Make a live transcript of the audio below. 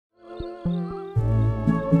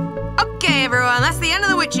everyone. That's the end of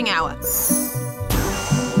the witching hour.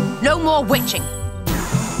 No more witching.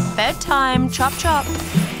 Bedtime. Chop, chop.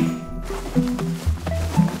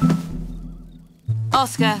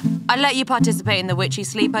 Oscar, I let you participate in the witchy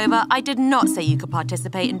sleepover. I did not say you could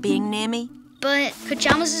participate in being near me. But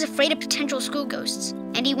Pajamas is afraid of potential school ghosts,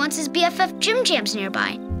 and he wants his BFF Jim Jams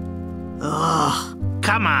nearby. Ugh.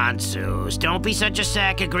 Come on, Suze. Don't be such a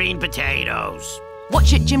sack of green potatoes.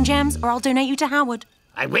 Watch it, Jim Jams, or I'll donate you to Howard.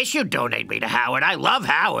 I wish you'd donate me to Howard. I love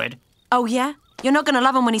Howard. Oh, yeah? You're not going to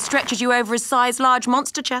love him when he stretches you over his size large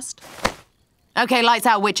monster chest. Okay, lights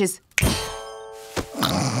out, witches.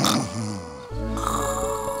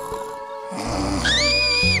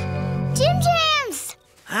 Jim Jams!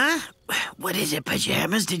 Huh? What is it,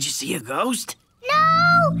 Pajamas? Did you see a ghost?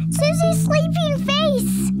 No! Susie's sleeping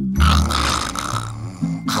face!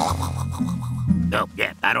 Oh,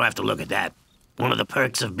 yeah, I don't have to look at that. One of the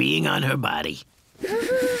perks of being on her body.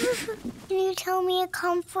 Can you tell me a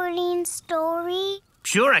comforting story?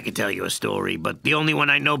 Sure, I could tell you a story, but the only one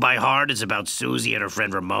I know by heart is about Susie and her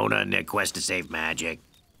friend Ramona and their quest to save magic.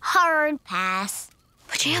 Hard pass.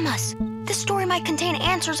 Pajamas, this story might contain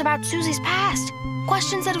answers about Susie's past.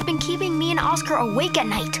 Questions that have been keeping me and Oscar awake at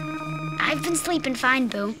night. I've been sleeping fine,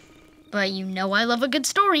 Boo. But you know I love a good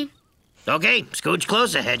story. Okay, scooch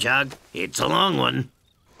closer, Hedgehog. It's a long one.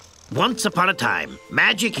 Once upon a time,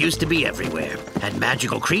 magic used to be everywhere, and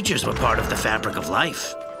magical creatures were part of the fabric of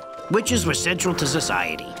life. Witches were central to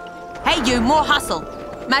society. Hey, you, more hustle.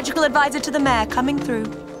 Magical advisor to the mayor coming through.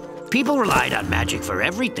 People relied on magic for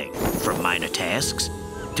everything, from minor tasks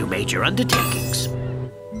to major undertakings.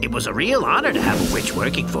 It was a real honor to have a witch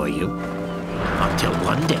working for you. Until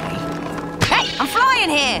one day... Hey, I'm flying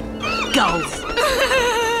here! Gulls.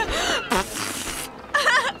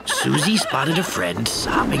 Susie spotted a friend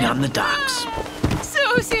sobbing on the docks.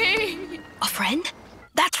 Susie! A friend?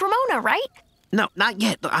 That's Ramona, right? No, not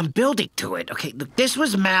yet. Look, I'm building to it. Okay, look, this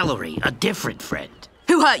was Mallory, a different friend.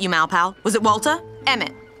 Who hurt you, Malpal? Was it Walter?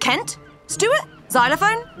 Emmett? Kent? Stuart?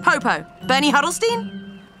 Xylophone? Popo? Bernie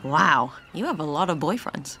Huddlesteen? Wow, you have a lot of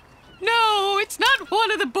boyfriends. No, it's not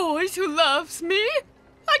one of the boys who loves me.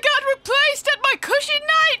 I got replaced at my cushy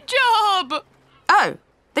night job. Oh,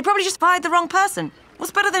 they probably just fired the wrong person.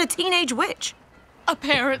 What's better than a teenage witch?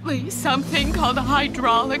 Apparently something called a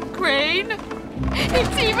hydraulic crane.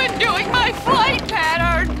 It's even doing my flight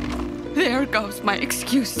pattern. There goes my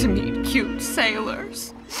excuse to meet cute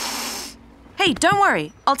sailors. Hey, don't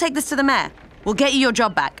worry. I'll take this to the mayor. We'll get you your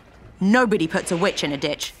job back. Nobody puts a witch in a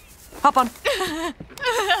ditch. Hop on.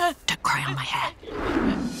 Don't cry on my hair.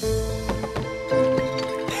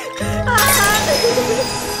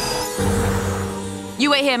 You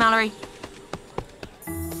wait here, Mallory.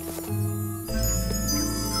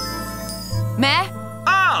 Mayor?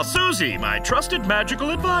 Ah, Susie, my trusted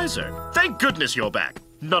magical advisor. Thank goodness you're back.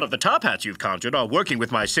 None of the top hats you've conjured are working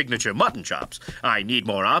with my signature mutton chops. I need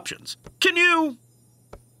more options. Can you...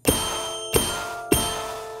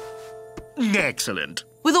 Excellent.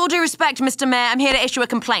 With all due respect, Mr. Mayor, I'm here to issue a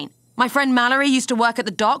complaint. My friend Mallory used to work at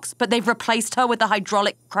the docks, but they've replaced her with the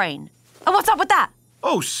hydraulic crane. And what's up with that?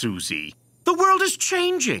 Oh, Susie, the world is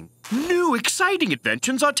changing. New, exciting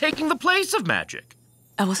inventions are taking the place of magic.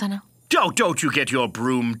 Oh, what's that now? Don't you get your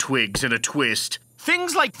broom twigs in a twist.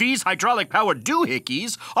 Things like these hydraulic-powered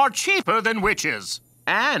doohickeys are cheaper than witches.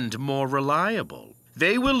 And more reliable.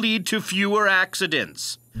 They will lead to fewer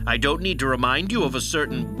accidents. I don't need to remind you of a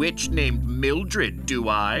certain witch named Mildred, do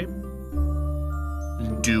I?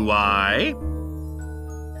 Do I?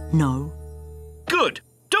 No. Good.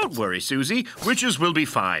 Don't worry, Susie. Witches will be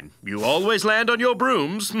fine. You always land on your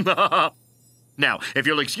brooms. Now, if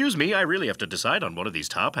you'll excuse me, I really have to decide on one of these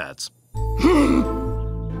top hats.